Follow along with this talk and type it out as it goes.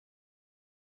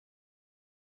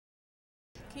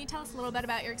Can you tell us a little bit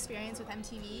about your experience with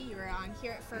MTV? You were on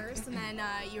Here at first, and then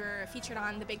you were featured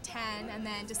on the Big Ten, and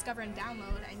then Discover and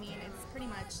Download. I mean, it's pretty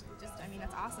much just, I mean,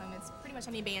 that's awesome. It's pretty much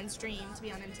any band's dream to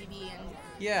be on MTV. And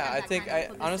yeah, I think,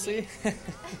 honestly,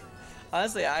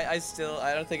 honestly, I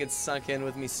don't think it's sunk in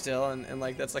with me still, and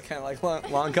like that's like kind of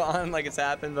like long gone, like it's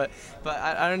happened. But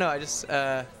I don't know. I just,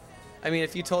 I mean,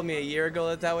 if you told me a year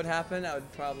ago that would happen, I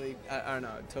would probably, I don't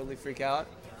know, I'd totally freak out.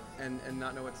 And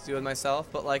not know what to do with myself,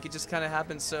 but like it just kind of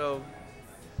happened so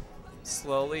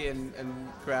slowly and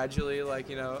gradually, like,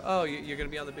 you know, oh, you're gonna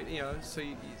be on the, you know, so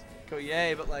you go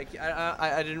yay, but like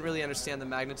I didn't really understand the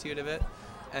magnitude of it,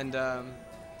 and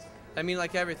I mean,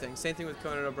 like everything, same thing with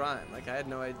Conan O'Brien. Like I had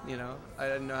no idea, you know, I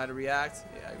didn't know how to react.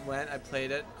 I went, I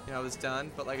played it, you know, I was done,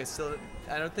 but like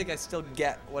I don't think I still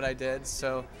get what I did.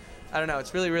 So I don't know,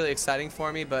 it's really exciting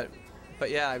for me, but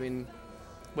yeah, I mean,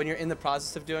 when you're in the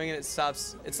process of doing it, it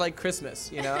stops. It's like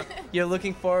Christmas, you know? You're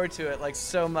looking forward to it like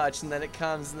so much, and then it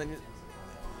comes, and then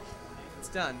it's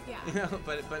done. Yeah. You know,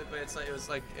 but it's like, it was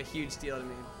like a huge deal to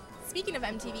me. Speaking of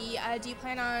MTV, do you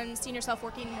plan on seeing yourself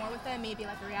working more with them? Maybe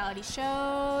like a reality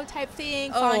show type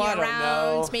thing, following you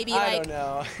around? Maybe I like don't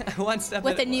know. One step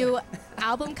with at a new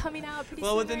album coming out pretty soon.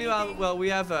 Well, with the new album, well, we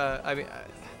have I mean,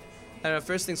 I don't know.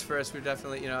 First things first, we're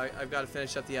definitely, you know, I've got to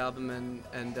finish up the album,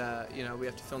 and you know, we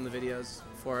have to film the videos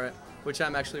for it, which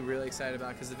I'm actually really excited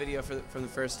about, because the video from the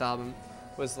first album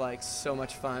was like so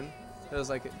much fun. It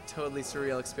was like a totally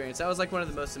surreal experience. That was like one of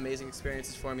the most amazing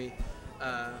experiences for me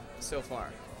so far,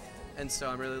 and so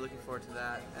I'm really looking forward to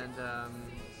that. And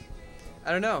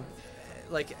I don't know,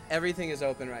 like everything is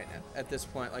open right now at this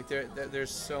point. Like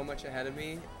there's so much ahead of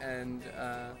me, and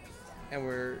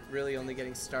we're really only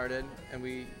getting started, and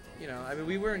we. You know, I mean,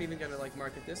 we weren't even gonna like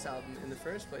market this album in the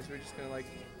first place. We were just gonna like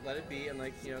let it be and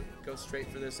like, you know, go straight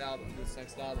for this album, this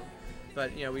next album.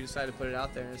 But you know, we decided to put it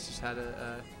out there, and it's just had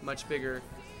a much bigger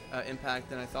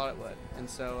impact than I thought it would. And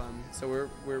so we're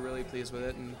really pleased with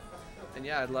it. And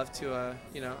yeah, I'd love to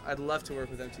you know, I'd love to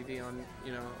work with MTV on,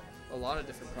 you know, a lot of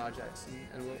different projects,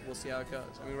 and we'll see how it goes.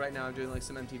 I mean, right now I'm doing like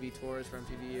some MTV tours for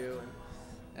MTVU,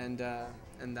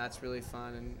 and that's really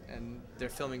fun, and they're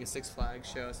filming a Six Flags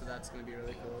show, so that's going to be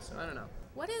really cool. So I don't know.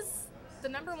 What is the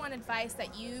 #1 advice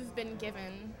that you've been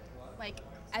given, like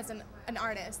as an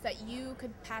artist, that you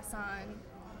could pass on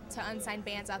to unsigned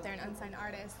bands out there and unsigned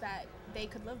artists that they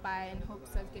could live by in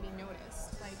hopes of getting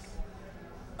noticed?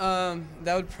 Like,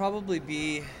 that would probably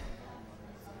be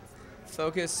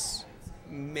focus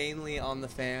mainly on the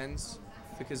fans,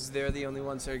 because they're the only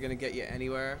ones that are going to get you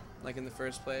anywhere, like in the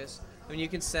first place. I mean, you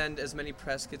can send as many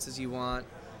press kits as you want.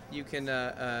 You can, you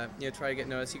know, try to get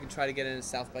noticed. You can try to get into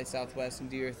South by Southwest and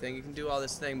do your thing. You can do all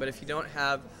this thing, but if you don't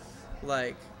have,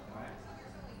 like,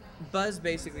 buzz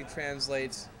basically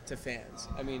translates to fans.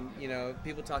 I mean, you know,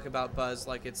 people talk about buzz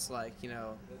like it's like, you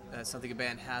know, something a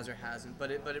band has or hasn't,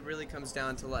 but it really comes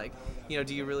down to like, you know,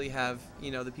 do you really have,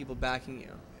 you know, the people backing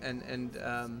you? And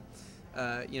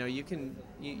you know, you can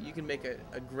make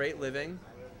a great living,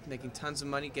 making tons of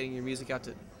money, getting your music out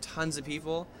to tons of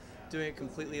people, doing it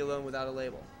completely alone without a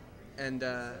label, and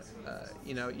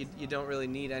you know, you don't really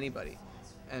need anybody,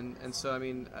 and so I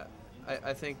mean,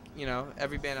 I think, you know,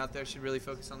 every band out there should really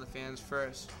focus on the fans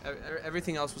first.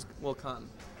 Everything else will come,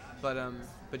 but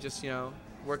just, you know,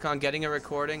 work on getting a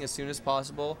recording as soon as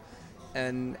possible,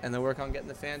 and then work on getting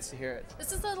the fans to hear it.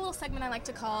 This is a little segment I like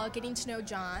to call Getting to Know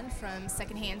John from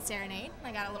Secondhand Serenade.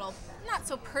 I got a little, not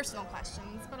so personal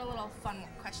questions, but a little fun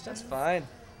questions. That's fine.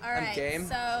 All right, I'm game.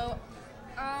 So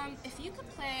if you could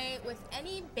play with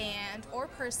any band or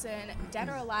person, dead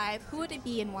or alive, who would it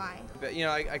be and why? But, you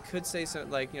know, I could say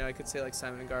something like, you know, I could say like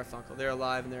Simon and Garfunkel. They're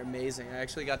alive and they're amazing. I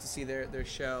actually got to see their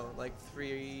show like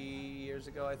 3 years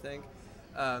ago, I think,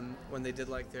 when they did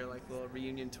like their like little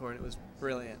reunion tour, and it was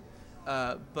brilliant.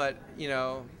 But, you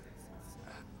know,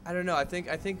 I don't know. I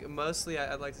think mostly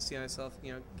I'd like to see myself,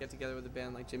 you know, get together with a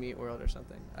band like Jimmy Eat World or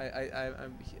something.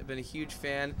 I've been a huge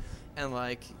fan,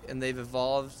 and they've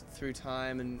evolved through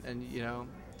time, and you know,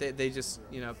 they just,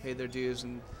 you know, paid their dues,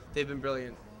 and they've been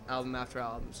brilliant album after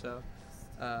album. So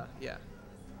yeah,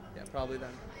 probably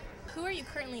them. Who are you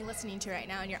currently listening to right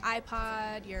now on your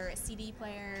iPod, your CD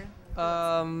player?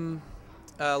 A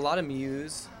lot of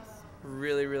Muse.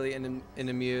 Really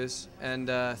into Muse, and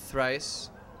Thrice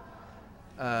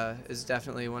is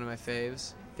definitely one of my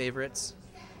favorites.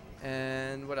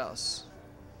 And what else?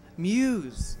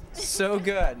 Muse, so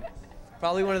good.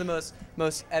 Probably one of the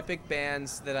most epic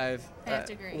bands that I've. I have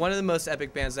to agree. One of the most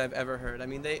epic bands I've ever heard. I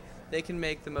mean, they can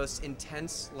make the most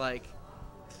intense like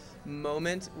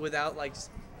moment without like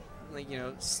you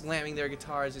know, slamming their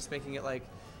guitars, just making it like,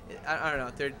 I don't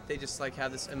know. They just like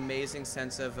have this amazing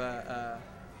sense of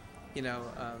you know,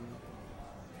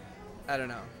 I don't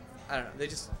know.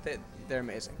 They're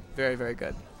amazing. Very, very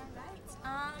good.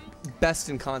 All right. Best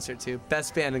in concert too.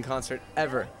 Best band in concert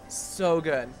ever. So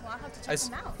good. Well, I'll have to check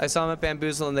them out. I saw them at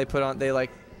Bamboozle and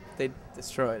they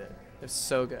destroyed it. They're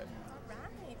so good. All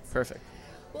right. Perfect.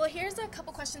 Well, here's a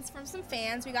couple questions from some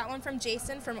fans. We got one from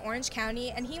Jason from Orange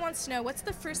County, and he wants to know, what's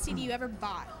the first CD you ever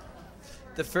bought?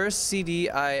 The first CD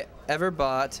I ever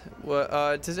bought,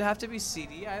 does it have to be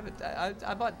CD?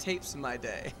 I bought tapes in my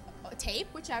day. Tape,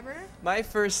 whichever. My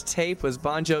first tape was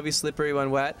Bon Jovi, Slippery When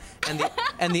Wet,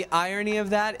 and the irony of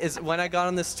that is when I got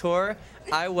on this tour,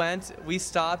 we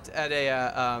stopped at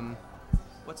a,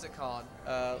 what's it called?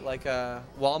 Like a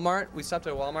Walmart. We stopped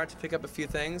at a Walmart to pick up a few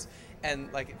things,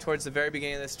 and like towards the very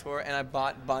beginning of this tour, and I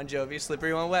bought Bon Jovi,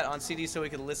 Slippery When Wet on CD so we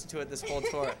could listen to it this whole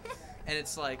tour. And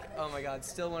it's like, oh my God,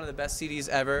 still one of the best CDs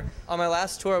ever. On my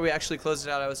last tour, we actually closed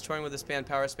it out. I was touring with this band,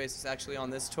 Power Space, that's actually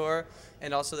on this tour,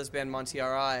 and also this band, Monty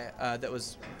R.I., that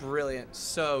was brilliant,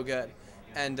 so good.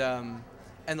 And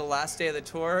the last day of the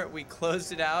tour, we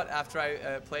closed it out after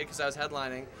I played, because I was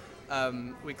headlining.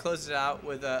 We closed it out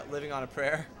with Living on a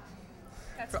Prayer.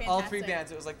 That's for fantastic. all three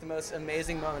bands. It was like the most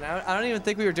amazing moment. I don't even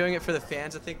think we were doing it for the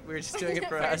fans. I think we were just doing it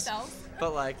for us. Ourselves.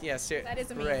 But like, yeah, seriously. That is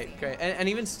amazing. Great. And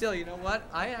even still, you know what?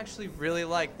 I actually really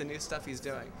like the new stuff he's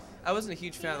doing. I wasn't a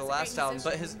huge fan of the last album,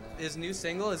 but his new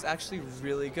single is actually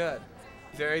really good.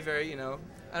 Very, very, you know,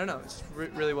 I don't know, it's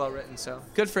really well written, so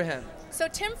good for him. So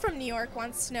Tim from New York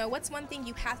wants to know, what's one thing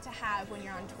you have to have when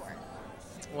you're on tour?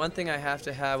 One thing I have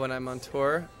to have when I'm on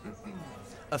tour,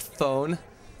 a phone.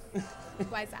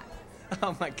 Why is that?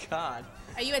 Oh my God.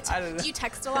 Are you do you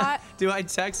text a lot? Do I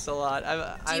text a lot?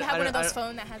 Do you have one of those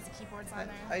phones that has the keyboards on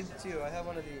there? I do. I have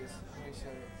one of these. Let me show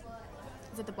you.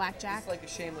 Is it the blackjack? It's like a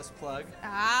shameless plug.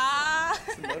 Ah.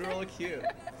 It's a Motorola Q.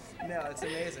 No, it's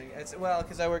amazing.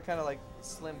 Because I wear kind of like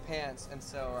slim pants, and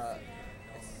so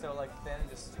it's so like thin and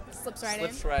just slips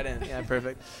slips right in. Yeah,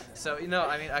 perfect. So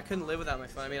I mean, I couldn't live without my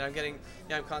phone. I mean,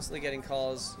 I'm constantly getting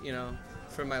calls,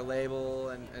 from my label,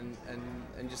 and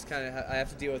just kind of I have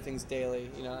to deal with things daily.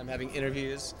 I'm having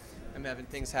interviews, I'm having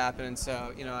things happen, and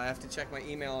so I have to check my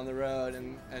email on the road,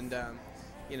 and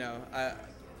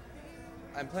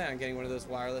I'm planning on getting one of those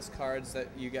wireless cards that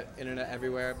you get internet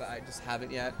everywhere, but I just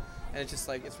haven't yet, and it's just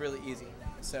like it's really easy.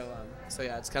 So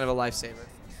yeah, it's kind of a lifesaver.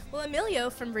 Well, Emilio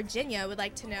from Virginia would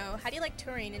like to know, how do you like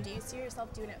touring, and do you see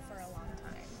yourself doing it for a long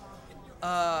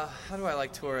time? How do I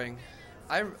like touring?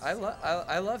 I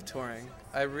love touring.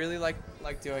 I really like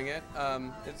doing it.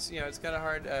 It's it's kind of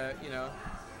hard to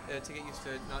get used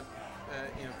to not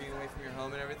being away from your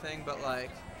home and everything. But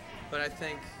I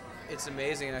think it's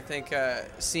amazing, and I think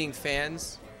seeing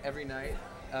fans every night,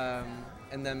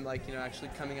 and them actually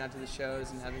coming out to the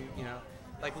shows and having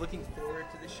looking forward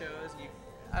to the shows.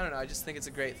 I don't know. I just think it's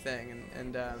a great thing,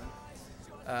 and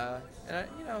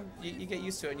you get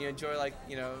used to it, and you enjoy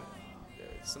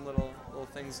some little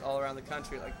things all around the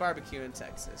country, like barbecue in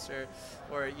Texas, or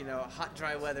hot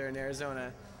dry weather in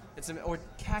Arizona. Or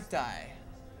cacti.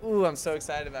 Ooh, I'm so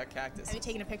excited about cactus. Have you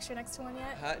taken a picture next to one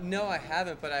yet? No, I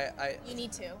haven't, but I You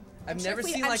need to. I'm sure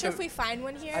if we find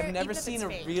one here, I've never seen a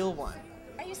real one.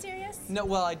 Are you serious? No,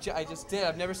 well, I just did.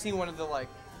 I've never seen one of the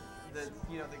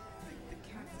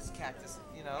cactus.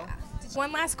 Yeah.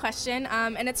 One last question,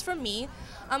 and it's from me.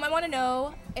 I want to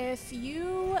know, if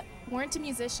you weren't a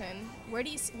musician, where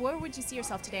would you see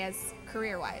yourself today as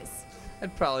career-wise?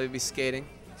 I'd probably be skating.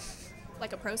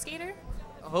 Like a pro skater?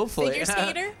 Hopefully. Figure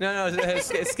skater? No,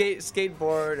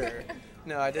 skateboard or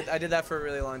no. I did that for a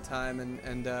really long time,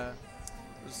 and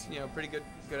was pretty good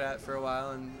at it for a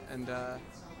while, and I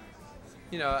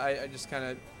just kind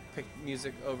of picked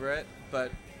music over it,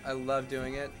 but I love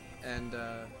doing it. And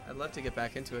I'd love to get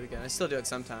back into it again. I still do it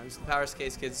sometimes. The Power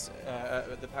Space kids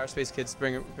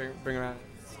bring around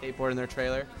a skateboard in their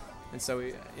trailer, and so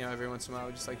we, every once in a while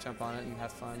we just jump on it and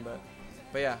have fun. But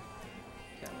yeah,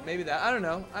 maybe that. I don't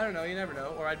know. You never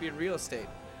know. Or I'd be in real estate.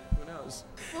 Who knows?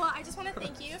 Well, I just want to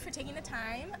thank you for taking the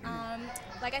time.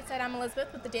 Like I said, I'm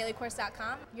Elizabeth with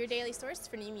thedailycourse.com, your daily source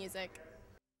for new music.